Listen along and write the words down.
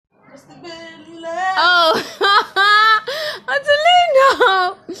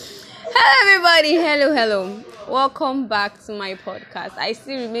everybody, hello. Welcome back to my podcast. I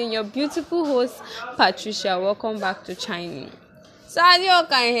still remain your beautiful host, Patricia. Welcome back to China. So as you all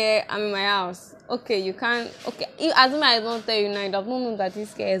can hear, I'm in my house. Okay, you can. Okay, as I don't tell you now, you don't know that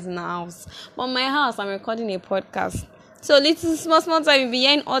this guy is in the house. But my house, I'm recording a podcast. So little small time, you'll be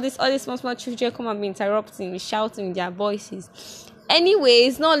hearing all these small children come and be interrupting me, shouting with their voices.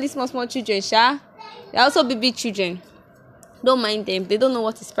 Anyways, not only small children, sha. They also big children. Don't mind them. They don't know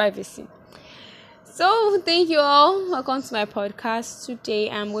what is privacy. So, thank you all. Welcome to my podcast. Today,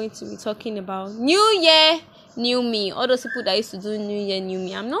 I'm going to be talking about New Year, New Me. All those people that used to do New Year, New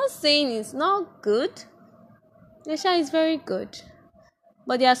Me. I'm not saying it's not good. Nesha is very good.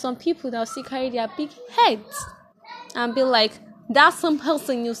 But there are some people that will still carry their big heads and be like, that some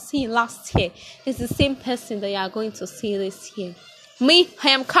person you see last year is the same person that you are going to see this year. Me, I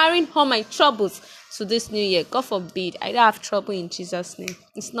am carrying all my troubles to this new year. God forbid, I don't have trouble in Jesus' name.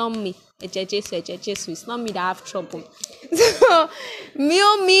 It's not me. It's not me that have trouble. So,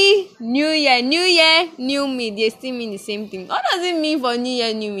 me, new year, new me. They still mean the same thing. What does it mean for new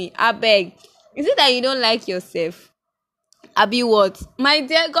year, new me? I beg. Is it that you don't like yourself? Abi what? My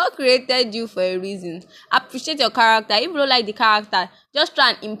dear, God created you for a reason. Appreciate your character. If you don't like the character, just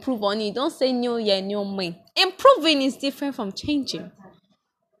try and improve on it. Don't say new year, new me. Improving is different from changing.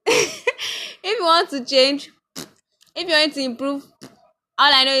 If you want to change, if you want to improve,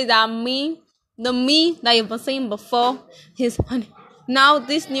 all I know is that the me that you've been saying before, now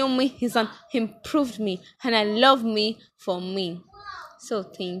this new me is an improved me, and I love me for me. So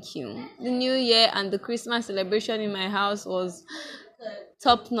thank you. The New Year and the Christmas celebration in my house was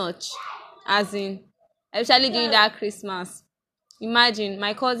top notch, as in, especially during that Christmas. Imagine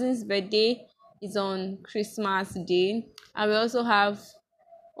my cousin's birthday is on Christmas Day, and we also have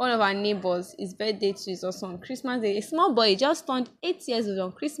one of our neighbors, his birthday too is also on Christmas Day. A small boy just turned 8 years old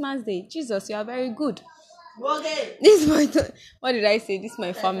on Christmas Day. Jesus, you are very good. Okay. What did I say? This is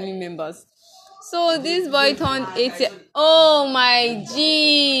my family members. So this boy turned 8 years. Oh my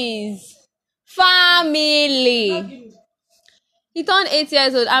jeez. Family. He turned 8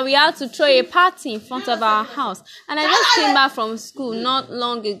 years old and we had to throw a party in front of our house. And I just came back from school not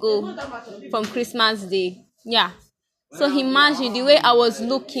long ago from Christmas Day. Yeah. So imagine the way I was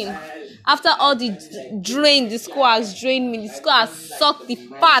looking after all the school has drained me, the school has sucked the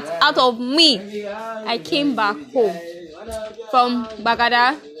fat out of me. I came back home from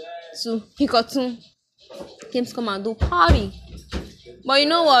Bagada to Hikotun. Came to come and do party. But you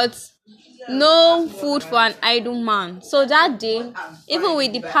know what? No food for an idle man. So that day, even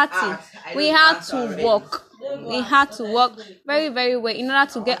with the party, we had to work. We had to work very, very well in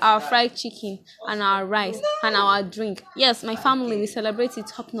order to get our fried chicken and our rice and our drink. Yes, my family, we celebrate it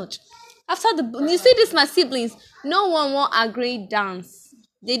top notch. After you see this, my siblings, no one won't agree dance.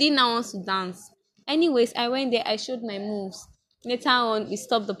 They did not want to dance. Anyways, I went there, I showed my moves. Later on, we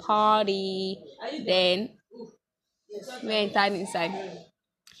stopped the party. Then we entered inside.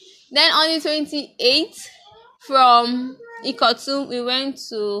 Then on the 28th, from Ikotu, we went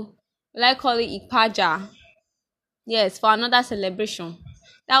to, call it Ipaja. Yes, for another celebration.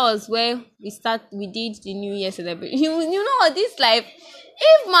 That was where we did the New Year celebration. You know what, this life,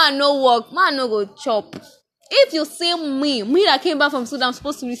 if man no work, man no go chop. If you see me that came back from school, I'm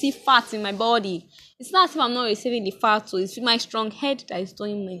supposed to receive fat in my body. It's not as if I'm not receiving the fat, so it's my strong head that is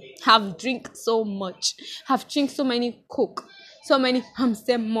doing me. Have drink so much. Have drink so many coke. So many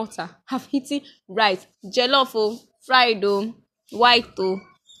hamster mortar. Have eaten rice, jollof, fried, white,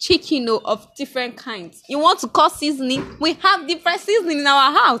 chicken of different kinds. You want to call seasoning? We have different seasoning in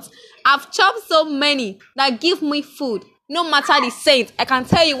our house. I've chopped so many that give me food. No matter the saint, I can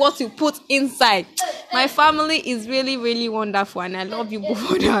tell you what you put inside. My family is really, really wonderful, and I love you both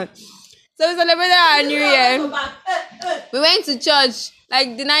for that. So we celebrated our New Year. We went to church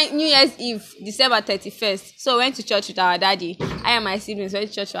like the night New Year's Eve, December 31st. So we went to church with our daddy. I and my siblings went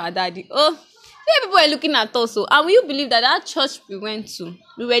to church with our daddy. Oh, people were looking at us. So, and will you believe that church we went to,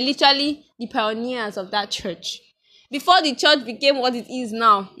 we were literally the pioneers of that church. Before the church became what it is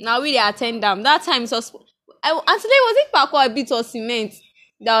now, we attend them. That time it was, and today was it Paco a bit of cement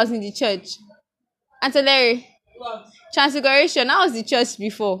that was in the church? And today, Transfiguration, that was the church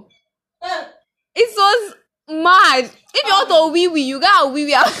before. It was mad. If you want to wee, you got a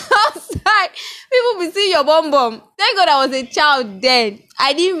wee outside. People will see your bum. Thank God I was a child then.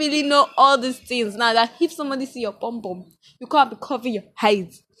 I didn't really know all these things. Now that if somebody see your bum, you can't be covering your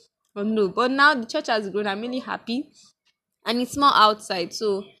eyes. Oh no. But now the church has grown. I'm really happy. And it's more outside.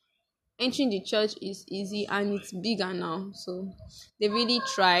 So entering the church is easy and it's bigger now. So they really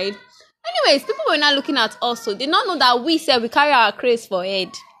tried. Anyways, people were not looking at us. So they don't know that we said we carry our craze for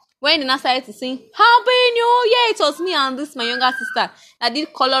head. When they now started to sing Happy New Year, it was me and this my younger sister that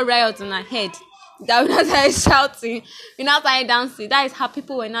did color riot on her head. That we now started shouting, we now started dancing. That is how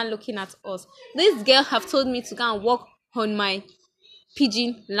people were now looking at us. This girl have told me to go and work on my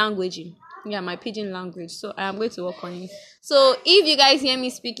pidgin language. Yeah, my pidgin language. So I am going to work on it. So if you guys hear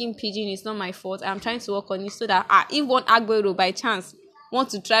me speaking pidgin, it's not my fault. I'm trying to work on it so that if one agbero by chance want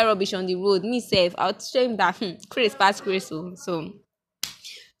to try rubbish on the road, me self, I'll show him that Chris past Chris.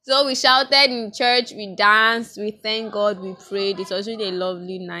 So we shouted in church, we danced, we thanked God, we prayed. It was really a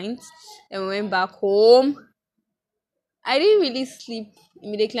lovely night. Then we went back home. I didn't really sleep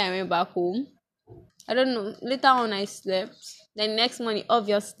immediately I went back home. I don't know. Later on I slept. Then next morning,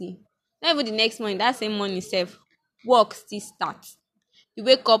 obviously. Not even the next morning, that same morning itself, work still starts. You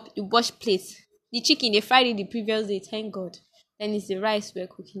wake up, you wash plates. The chicken, they fried it the previous day, thank God. Then it's the rice we're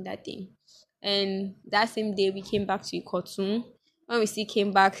cooking that day. And that same day, we came back to Ikotun. When we still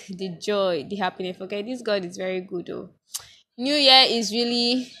came back, the joy, the happiness. Okay, this God is very good, though. New Year is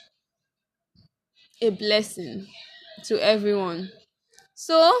really a blessing to everyone.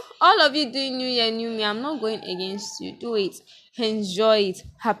 So, all of you doing New Year, New Me, I'm not going against you. Do it. Enjoy it.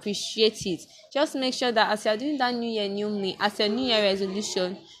 Appreciate it. Just make sure that as you're doing that New Year, New Me, as your New Year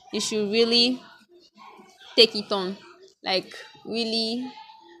resolution, you should really take it on. Like, really.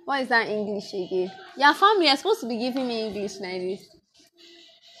 What is that English again? Yeah, family, you're supposed to be giving me English like this.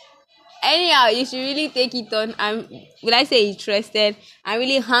 Anyhow, you should really take it on and, will I say interested, and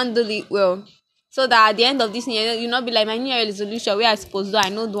really handle it well. So that at the end of this year, you'll not be like my New Year resolution where I supposed to, I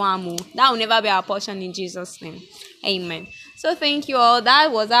know do more. That will never be our portion in Jesus' name. Amen. So thank you all.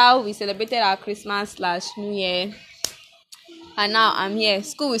 That was how we celebrated our Christmas/New Year. And now I'm here.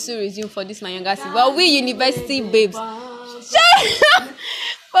 School will soon resume for this my younger sister. But we university babes.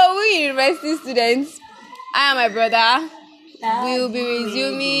 But we university students, I and my brother will be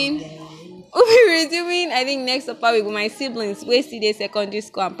resuming. I think next upper week with my siblings. We still in secondary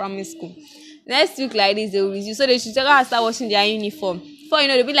school and primary school. Next week like this, they will resume. So they should start washing their uniform. Before you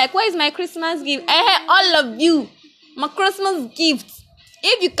know, they'll be like, where is my Christmas gift? All of you, my Christmas gift.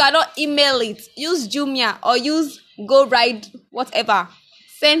 If you cannot email it, use Jumia or use Go Ride, whatever.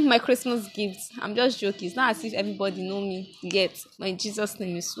 Send my Christmas gifts. I'm just joking. It's not as if everybody know me yet. My Jesus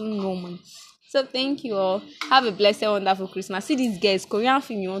name is soon known. So thank you all. Have a blessed, wonderful Christmas. See these guys, Korean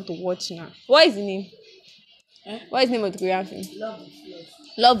film you want to watch now. What is the name? What is the name of the Korean film?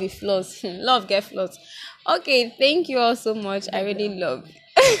 Love with flaws. Love get flaws. Okay, thank you all so much. I really love you.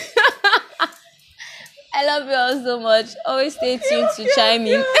 I love you all so much. Always stay tuned to chime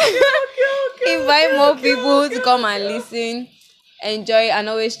in. Invite more people to come and listen. Enjoy and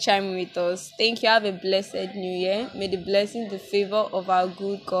always chime in with us. Thank you. Have a blessed New Year. May the blessing, the favor of our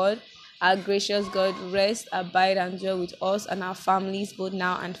good God, our gracious God, rest, abide, and dwell with us and our families both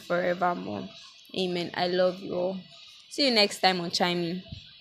now and forevermore. Amen. I love you all. See you next time on Chime In.